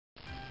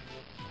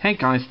Hey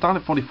guys,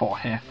 Starlet44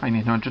 here. I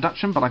need no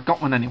introduction, but I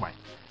got one anyway.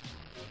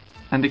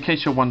 And in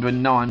case you're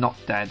wondering, no, I'm not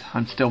dead.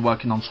 I'm still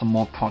working on some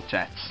more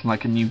projects,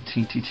 like a new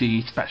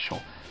TTTE special.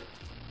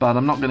 But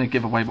I'm not going to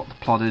give away what the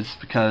plot is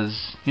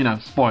because, you know,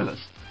 spoilers.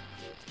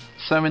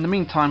 So in the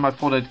meantime, I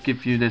thought I'd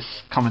give you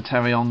this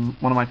commentary on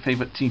one of my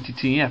favourite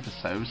TTTE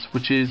episodes,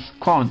 which is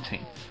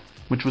Quarantine,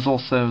 which was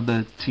also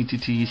the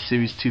TTTE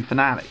Series 2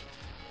 finale.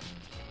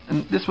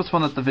 And this was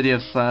one of the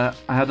videos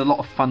I had a lot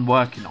of fun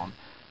working on.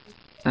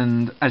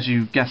 And as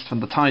you guessed from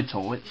the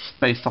title, it's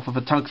based off of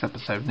a Tugs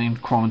episode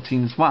named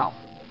Quarantine as well.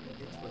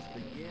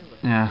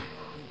 Yeah,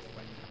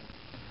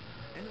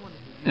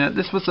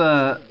 this was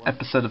a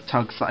episode of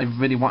Tugs that I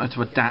really wanted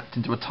to adapt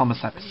into a Thomas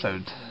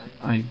episode.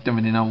 I don't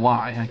really know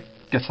why. I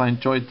guess I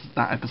enjoyed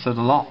that episode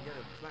a lot.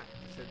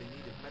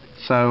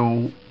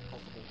 So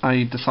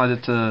I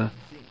decided to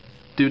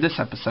do this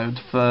episode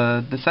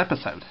for this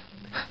episode.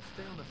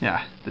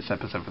 Yeah, this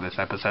episode for this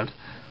episode.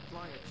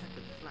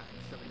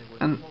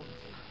 And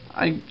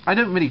I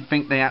don't really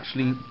think they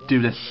actually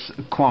do this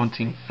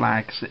quarantine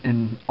flags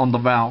on the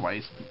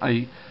railways.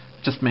 I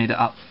just made it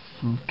up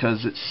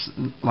because it's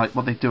like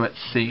what they do at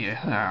sea.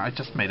 I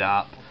just made it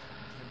up.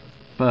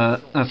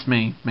 But that's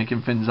me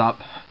making things up.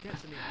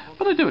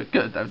 But I do it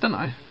good though, don't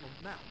I?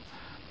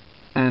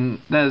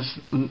 And there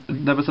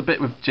was a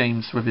bit with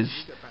James with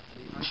his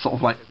sort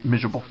of like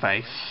miserable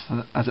face,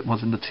 as it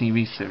was in the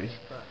TV series.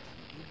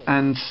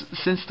 And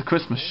since the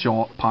Christmas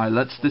short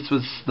pilots, this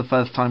was the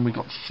first time we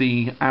got to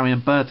see Ari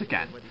and Bert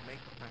again.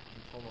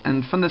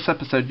 And from this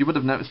episode you would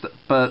have noticed that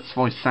Bert's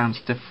voice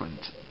sounds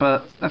different,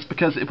 but that's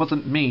because it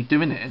wasn't me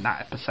doing it in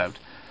that episode.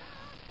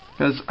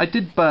 Because I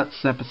did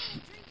Bert's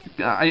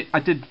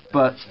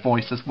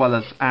voice as well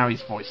as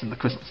Ari's voice in the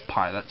Christmas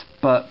pilot,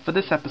 but for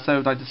this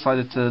episode I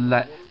decided to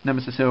let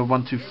Nemesis Hero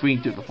 123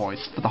 do the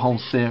voice for the whole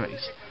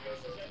series.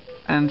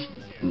 And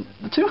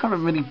the two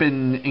haven't really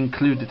been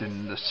included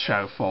in the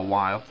show for a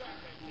while,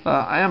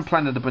 but I am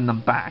planning to bring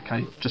them back,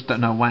 I just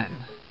don't know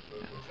when.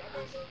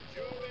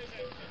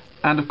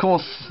 And of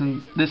course,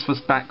 this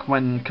was back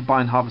when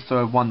Combined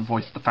Harvester 01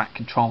 voiced the Fat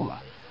Controller.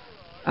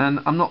 And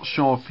I'm not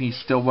sure if he's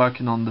still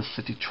working on the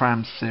City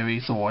Tram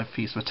series or if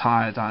he's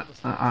retired,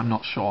 I'm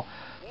not sure.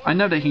 I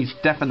know that he's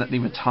definitely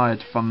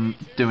retired from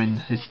doing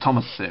his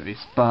Thomas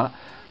series, but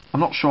I'm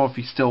not sure if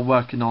he's still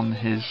working on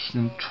his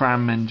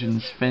tram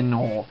engines thing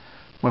or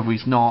whether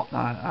he's not.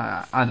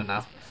 I don't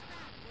know.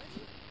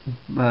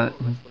 But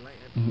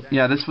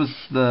yeah, this was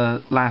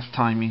the last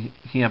time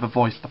he ever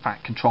voiced the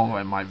Fat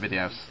Controller in my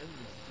videos,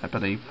 I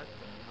believe.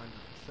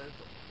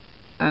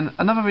 And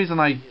another reason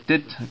I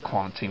did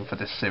Quarantine for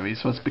this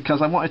series was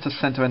because I wanted to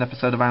centre an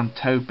episode around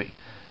Toby,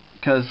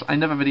 because I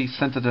never really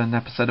centred an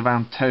episode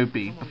around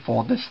Toby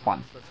before this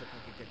one.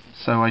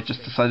 So I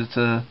just decided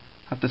to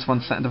have this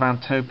one centred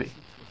around Toby.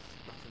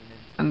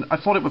 And I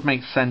thought it would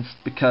make sense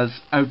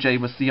because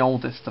OJ was the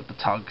oldest of the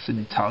Tugs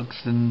in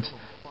Tugs, and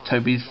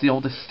Toby's the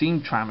oldest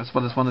steam tram as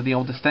well as one of the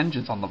oldest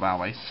engines on the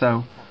railway,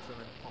 so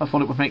I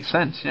thought it would make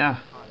sense, yeah.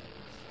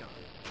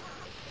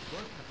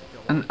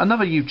 And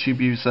another YouTube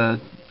user,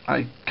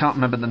 I can't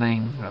remember the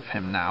name of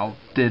him now,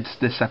 did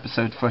this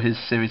episode for his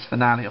series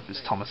finale of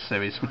his Thomas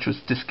series, which was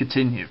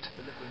discontinued.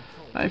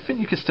 I think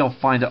you can still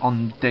find it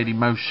on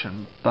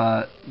Dailymotion,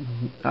 but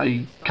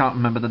I can't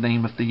remember the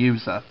name of the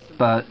user,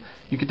 but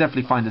you can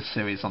definitely find this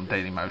series on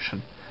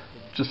Dailymotion.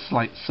 Just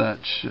like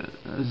search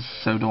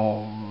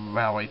Sodor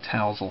Railway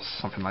Tales or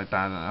something like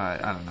that,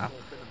 I don't know.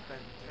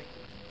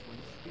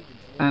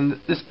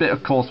 And this bit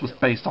of course was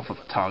based off of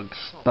Tugs,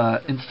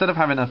 but instead of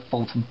having a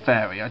Fulton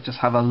Ferry I just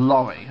have a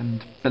lorry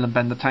and Bill and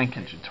Ben the Tank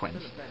Engine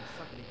twins.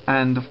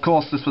 And of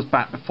course this was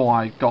back before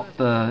I got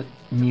the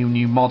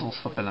new models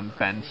for Bill and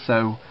Ben,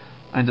 so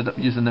I ended up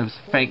using those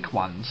fake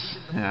ones,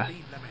 yeah.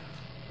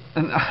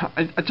 And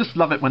I just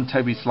love it when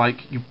Toby's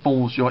like, "You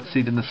fools, you're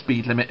exceeding the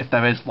speed limit if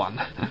there is one."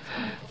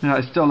 You know,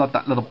 I still love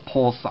that little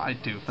pause that I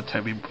do for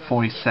Toby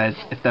before he says,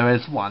 "if there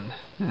is one."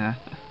 Yeah.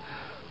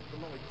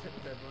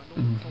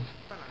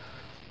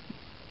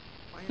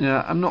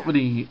 Yeah, I'm not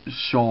really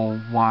sure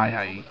why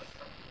I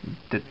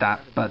did that,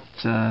 but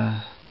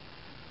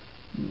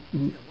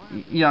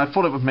yeah, I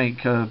thought it would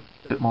make a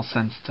bit more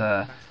sense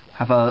to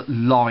have a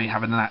lorry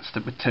having an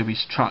accident with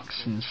Toby's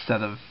trucks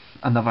instead of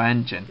another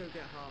engine.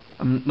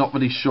 I'm not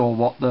really sure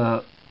what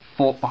the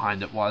thought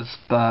behind it was,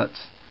 but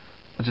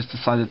I just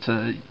decided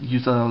to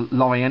use a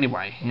lorry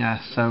anyway. Yeah,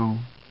 so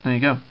there you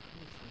go.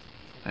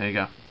 There you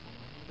go.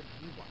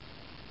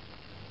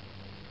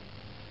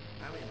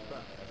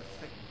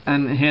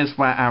 And here's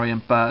where Ari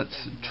and Bert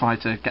try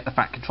to get the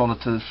Fat Controller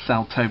to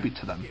sell Toby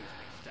to them.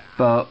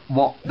 But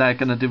what they're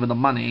going to do with the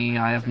money,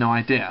 I have no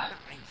idea.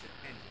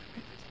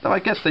 Though I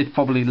guess they'd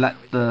probably let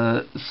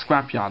the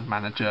scrapyard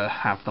manager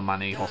have the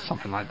money or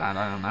something like that,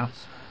 I don't know.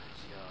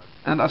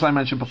 And as I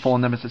mentioned before,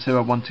 Nemesis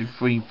Hero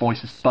 123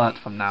 voices Bert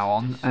from now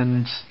on,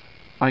 and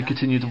I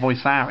continue to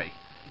voice Ari.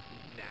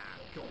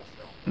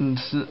 And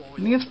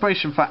the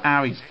inspiration for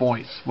Ari's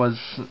voice was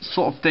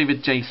sort of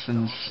David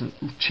Jason's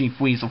Chief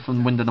Weasel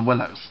from Wind in the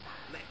Willows.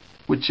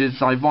 which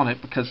is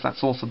ironic because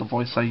that's also the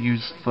voice I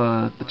used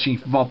for the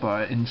chief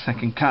robber in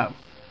Second Co.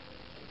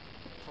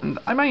 And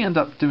I may end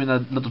up doing a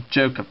little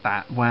joke of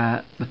that,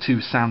 where the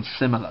two sound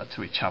similar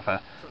to each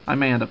other. I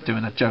may end up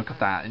doing a joke of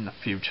that in the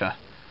future.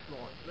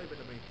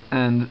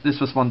 And this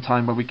was one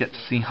time where we get to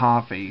see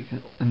Harvey,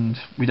 and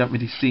we don't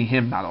really see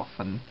him that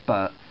often,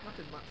 but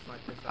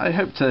I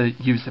hope to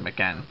use him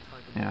again,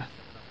 yeah.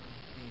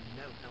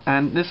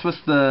 And this was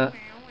the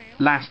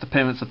last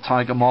appearance of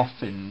Tiger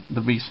Moth in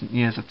the recent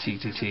years of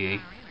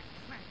TTTE.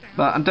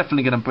 But I'm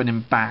definitely going to bring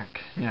him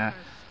back, yeah.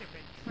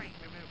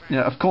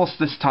 Yeah, of course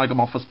this Tiger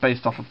Moth was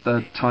based off of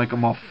the Tiger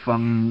Moth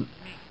from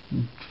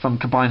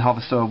Combined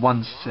Harvester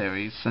 1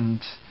 series, and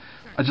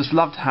I just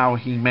loved how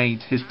he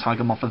made his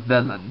Tiger Moth a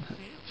villain,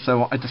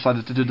 so I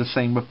decided to do the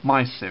same with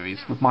my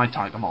series, with my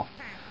Tiger Moth.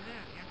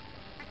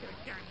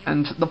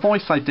 And the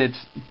voice I did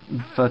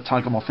for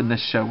Tiger Moth in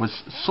this show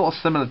was sort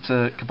of similar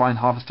to Combined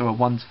Harvester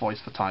 1's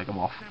voice for Tiger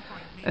Moth,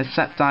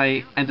 except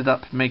I ended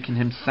up making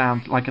him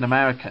sound like an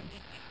American.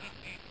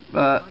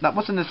 That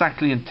wasn't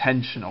exactly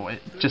intentional,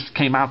 it just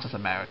came out as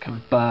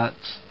American, but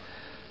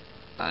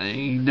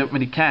I don't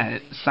really care,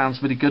 it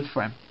sounds really good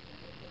for him.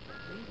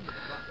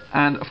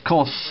 And of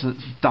course,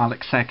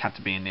 Dalek Sec had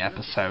to be in the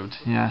episode,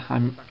 yeah,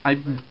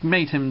 I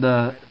made him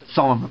the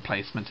Zoran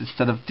replacement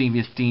instead of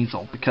Devious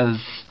Diesel,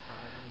 because,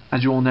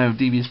 as you all know,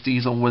 Devious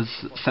Diesel was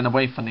sent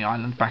away from the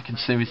island back in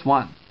Series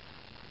 1.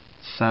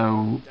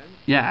 So,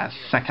 yeah,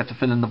 Sec had to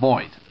fill in the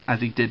void, as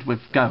he did with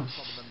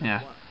Ghosts,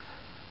 yeah.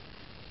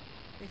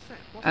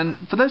 And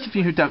for those of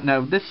you who don't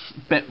know, this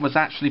bit was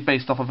actually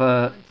based off of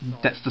a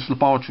Dexter's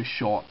Laboratory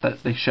short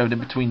that they showed in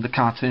between the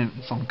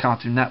cartoons on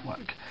Cartoon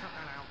Network,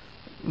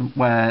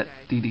 where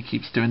Dee Dee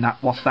keeps doing that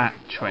 "what's that"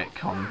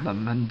 trick on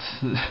them, and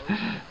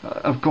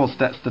of course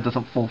Dexter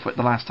doesn't fall for it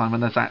the last time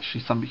when there's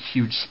actually some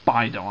huge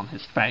spider on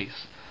his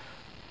face.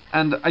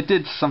 And I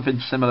did something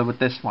similar with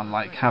this one,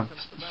 like have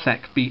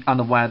Sec be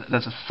unaware that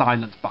there's a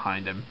silence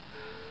behind him.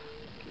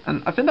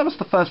 And I think that was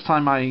the first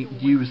time I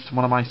used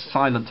one of my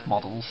silent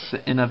models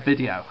in a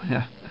video,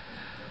 yeah.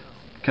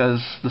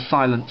 Because the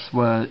silents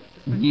were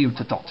new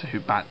to Doctor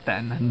Who back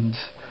then, and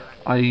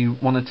I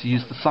wanted to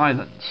use the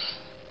silence.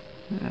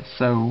 Yeah,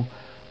 so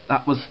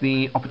that was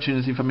the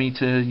opportunity for me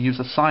to use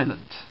a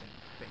silent.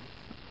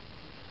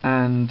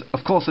 And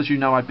of course, as you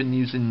know, I've been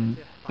using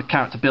the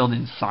character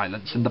building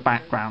silence in the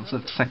backgrounds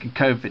of Second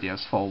Code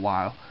videos for a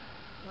while,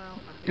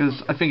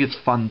 because I think it's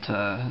fun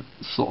to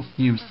sort of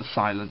use the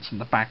silence in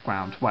the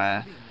background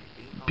where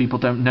people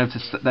don't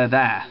notice that they're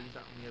there.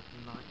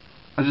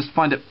 I just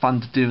find it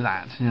fun to do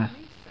that, yeah.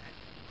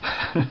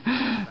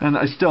 And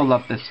I still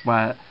love this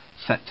where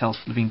Seth tells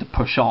Levine to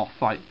push off,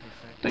 like,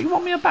 don't you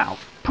want me about?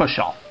 Push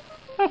off.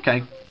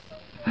 Okay.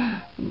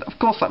 And of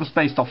course that was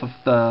based off of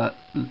the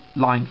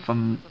line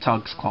from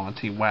Tug's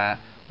Quality where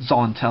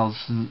Zoran tells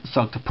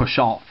Zug to push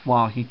off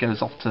while he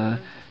goes off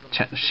to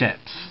check the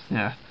ships,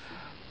 yeah.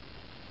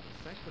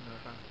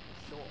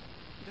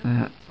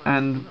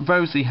 And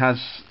Rosie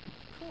has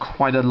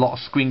quite a lot of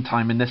screen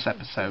time in this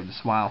episode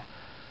as well.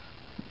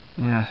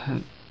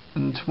 Yeah,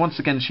 and once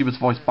again she was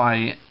voiced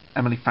by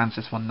Emily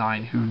Francis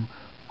 19, who,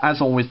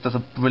 as always, does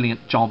a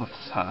brilliant job of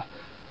her.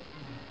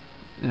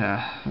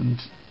 Yeah, and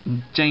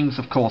James,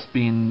 of course,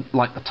 being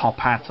like the top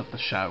hat of the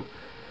show,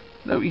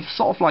 though he's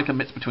sort of like a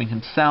mix between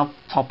himself,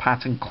 Top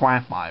Hat, and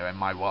Quagmire in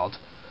my world.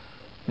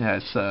 Yeah,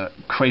 it's a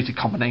crazy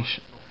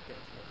combination.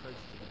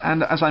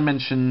 And as I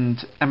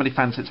mentioned, Emily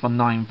Francis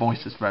 19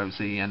 voices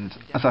Rosie, and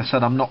as I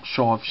said, I'm not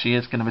sure if she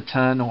is going to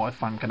return or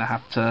if I'm going to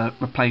have to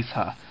replace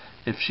her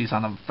if she's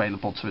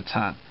unavailable to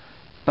return.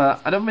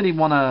 But I don't really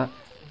want to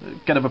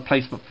get a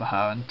replacement for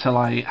her until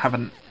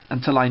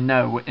I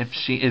know if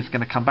she is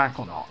going to come back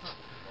or not.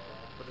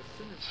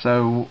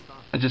 So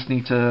I just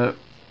need to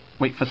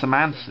wait for some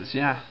answers,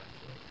 yeah.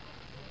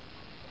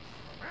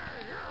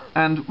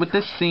 And with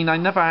this scene, I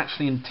never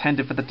actually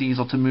intended for the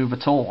Diesel to move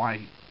at all.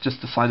 I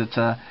just decided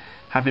to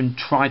have him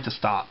try to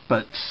start,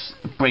 but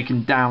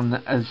breaking down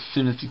as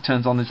soon as he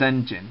turns on his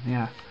engine,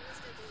 yeah.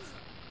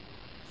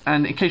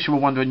 And in case you were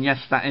wondering,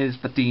 yes, that is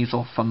the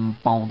Diesel from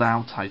Bowled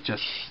Out. I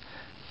just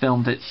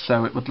filmed it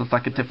so it would look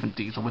like a different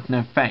Diesel with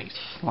no face.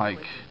 Like,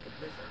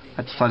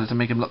 I decided to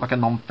make him look like a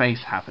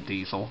non-face half a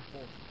Diesel.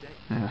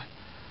 Yeah.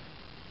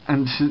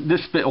 And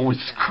this bit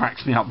always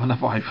cracks me up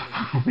whenever I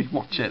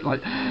rewatch it,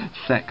 like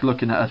Sec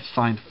looking at a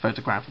signed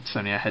photograph of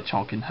Sonia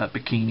Hedgehog in her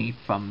bikini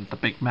from The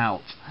Big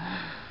Melt.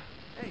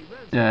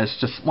 Yeah, it's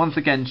just once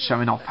again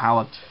showing off how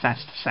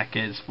obsessed Sec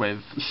is with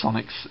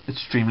Sonic's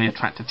extremely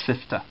attractive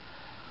sister.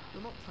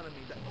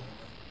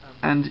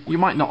 And you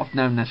might not have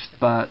known this,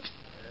 but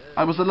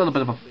I was a little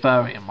bit of a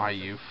furry in my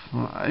youth.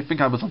 I think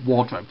I was a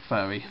wardrobe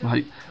furry,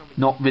 like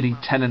not really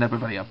telling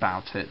everybody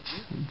about it.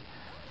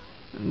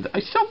 And I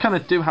still kind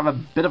of do have a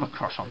bit of a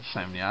crush on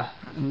Sonia,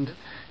 and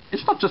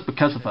it's not just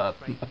because of her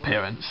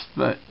appearance,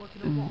 but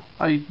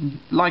I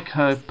like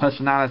her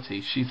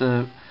personality. She's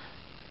a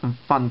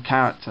fun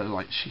character,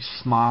 like she's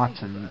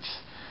smart and,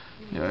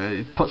 you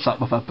know, puts up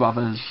with her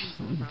brothers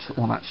and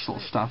all that sort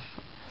of stuff.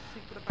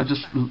 I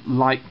just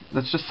like,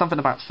 there's just something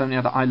about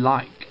Sonia that I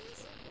like.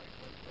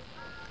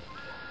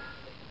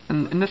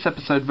 And in this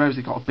episode,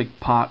 Rosie got a big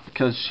part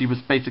because she was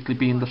basically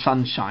being the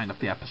sunshine of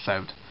the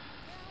episode.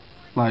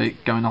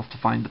 Like, going off to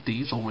find the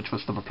Diesel, which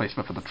was the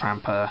replacement for the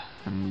Tramper,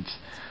 and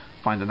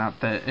finding out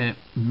that it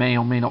may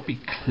or may not be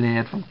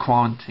cleared from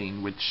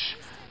quarantine, which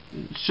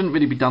shouldn't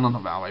really be done on a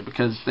railway,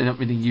 because they don't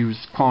really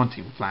use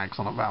quarantine flags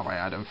on a railway,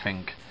 I don't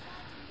think.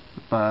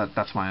 But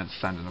that's my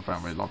understanding of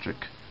railway logic.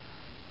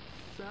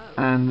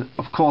 And,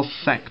 of course,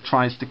 Sek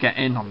tries to get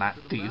in on that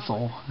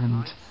Diesel,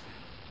 and,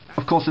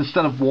 of course,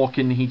 instead of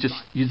walking, he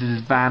just uses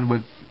his van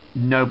with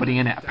nobody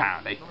in it,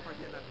 apparently.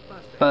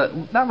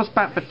 But that was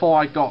back before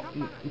I got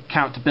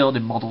character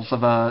building models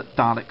of a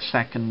Dalek,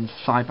 Sek and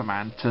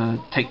Cyberman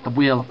to take the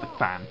wheel of the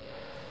van.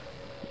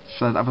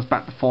 So that was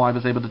back before I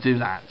was able to do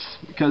that.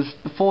 Because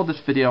before this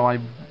video I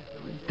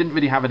didn't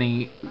really have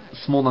any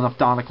small enough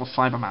Dalek or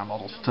Cyberman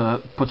models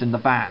to put in the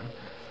van.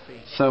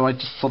 So I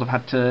just sort of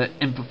had to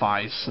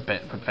improvise a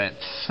bit with it.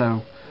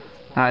 So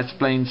that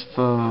explains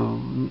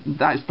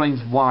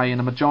why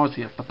in a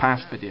majority of the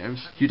past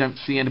videos you don't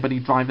see anybody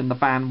driving the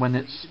van when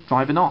it's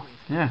driving off.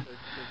 Yeah.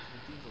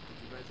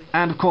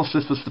 And of course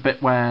this was the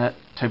bit where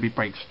Toby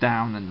breaks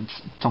down and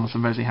Thomas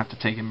and Rosie have to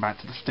take him back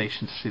to the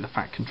station to see the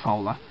Fat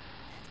Controller.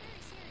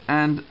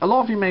 And a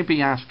lot of you may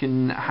be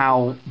asking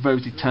how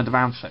Rosie turned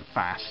around so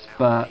fast,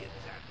 but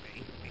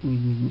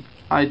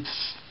I'd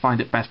find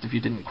it best if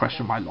you didn't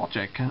question my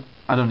logic.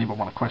 I don't even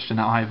want to question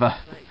it either.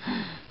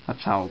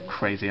 That's how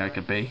crazy I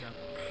could be.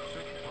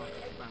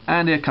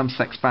 And here comes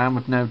Sek's van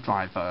with no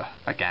driver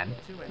again.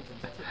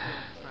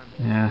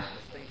 Yeah.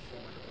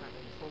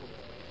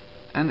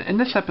 And in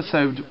this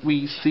episode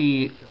we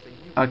see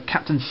a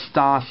Captain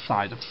Star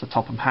side of Sir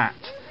Topham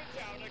Hatt.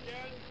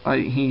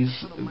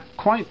 He's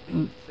quite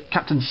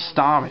Captain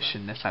Starish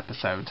in this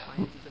episode.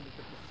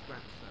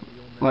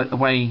 Like the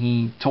way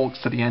he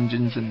talks to the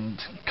engines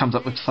and comes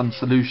up with some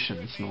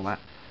solutions and all that.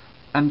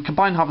 And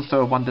Combined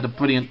Harvester 01 did a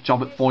brilliant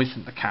job at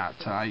voicing the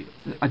character. I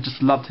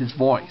just loved his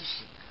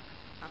voice.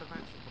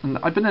 And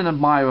I've been an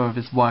admirer of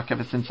his work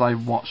ever since I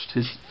watched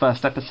his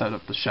first episode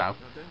of the show.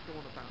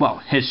 Well,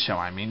 his show,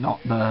 I mean,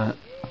 not the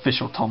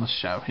official Thomas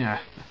show, yeah.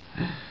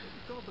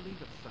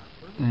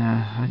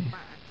 Yeah.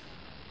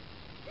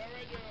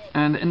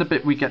 And in a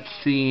bit we get to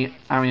see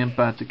Ari and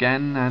Bert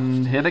again,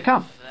 and here they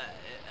come.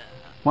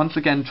 Once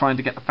again trying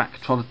to get the Fat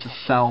Controller to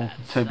sell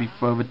Toby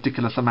for a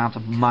ridiculous amount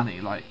of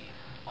money, like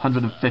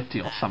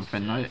 150 or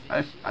something.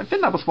 I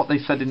think that was what they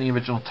said in the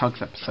original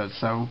Tugs episode,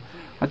 so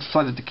I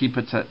decided to keep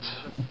it at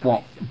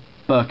what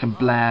Burke and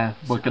Blair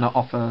were going to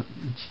offer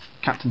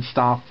Captain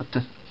Star for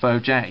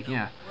OJ,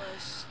 yeah.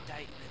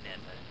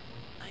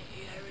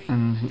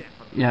 And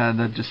yeah,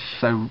 they're just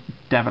so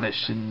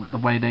devilish in the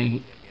way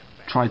they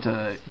try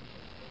to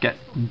get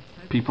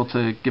people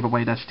to give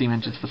away their steam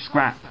engines for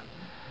scrap.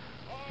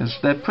 Because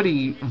they're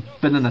pretty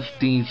villainous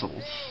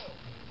diesels.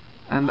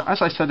 And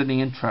as I said in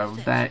the intro,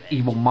 they're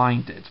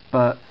evil-minded,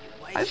 but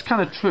it's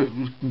kind of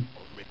true.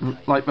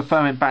 Like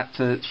referring back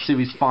to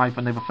Series 5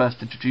 when they were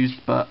first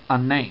introduced but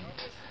unnamed.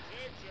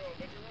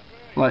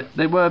 Like,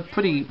 they were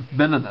pretty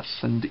villainous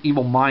and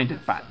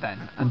evil-minded back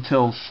then,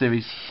 until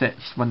Series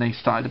 6, when they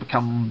started to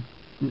become,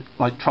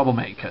 like,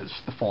 troublemakers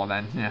before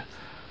then, yeah.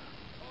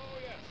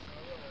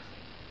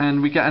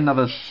 And we get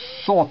another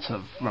sort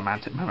of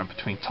romantic moment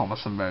between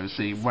Thomas and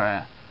Rosie,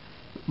 where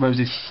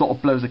Rosie sort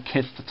of blows a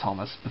kiss to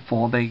Thomas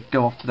before they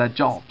go off to their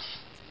jobs.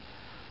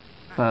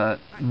 But,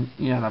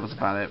 yeah, that was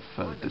about it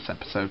for this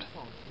episode.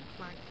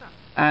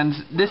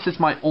 And this is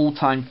my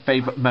all-time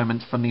favourite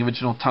moment from the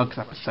original Tugs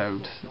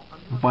episode,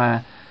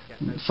 where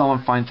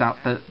someone finds out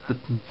that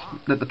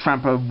the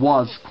Tramper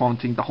was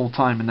quarantined the whole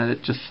time and that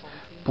it just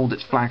pulled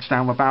its flags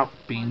down without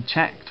being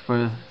checked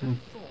for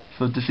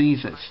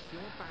diseases.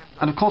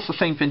 And of course the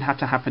same thing had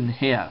to happen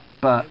here,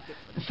 but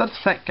instead of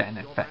Sek getting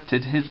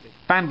infected, his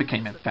van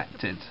became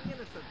infected.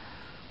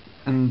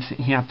 And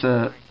he had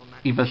to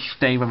either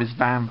stay with his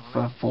van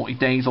for 40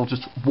 days or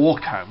just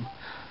walk home.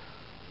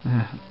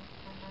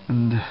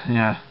 And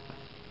yeah.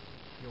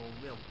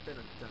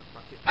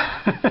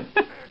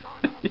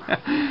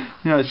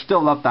 Yeah, I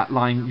still love that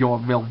line, "You're a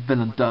real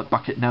villain, dirt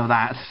bucket, know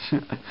that."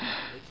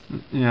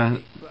 Yeah.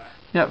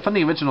 Yeah, from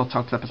the original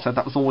Tugs episode,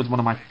 that was always one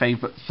of my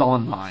favourite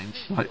Zolan lines,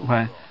 like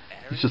where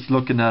he's just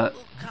looking at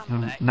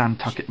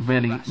Nantucket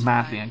really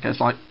madly and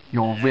goes like,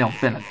 "You're a real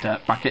villain,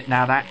 dirt bucket,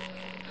 now that."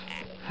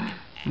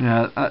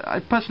 Yeah, I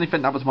personally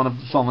think that was one of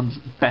Zolan's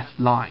best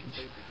lines.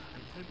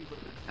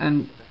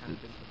 And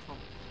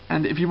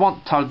if you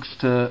want Tugs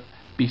to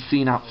be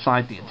seen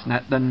outside the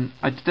internet, then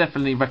I'd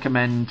definitely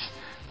recommend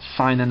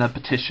signing a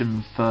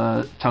petition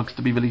for Tugs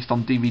to be released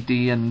on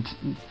DVD and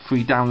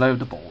free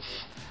downloadables.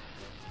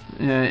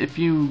 If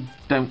you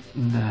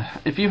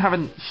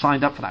haven't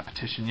signed up for that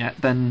petition yet,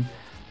 then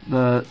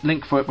the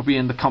link for it will be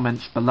in the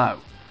comments below.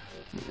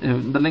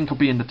 The link will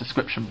be in the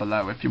description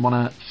below if you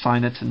want to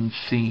sign it and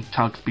see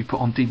Tugs be put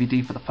on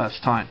DVD for the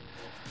first time.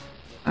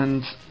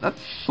 And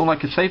that's all I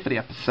can say for the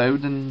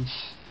episode, and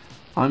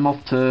I'm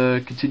off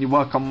to continue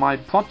work on my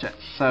project,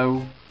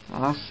 so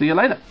I'll see you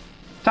later.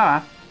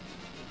 Ta-ra!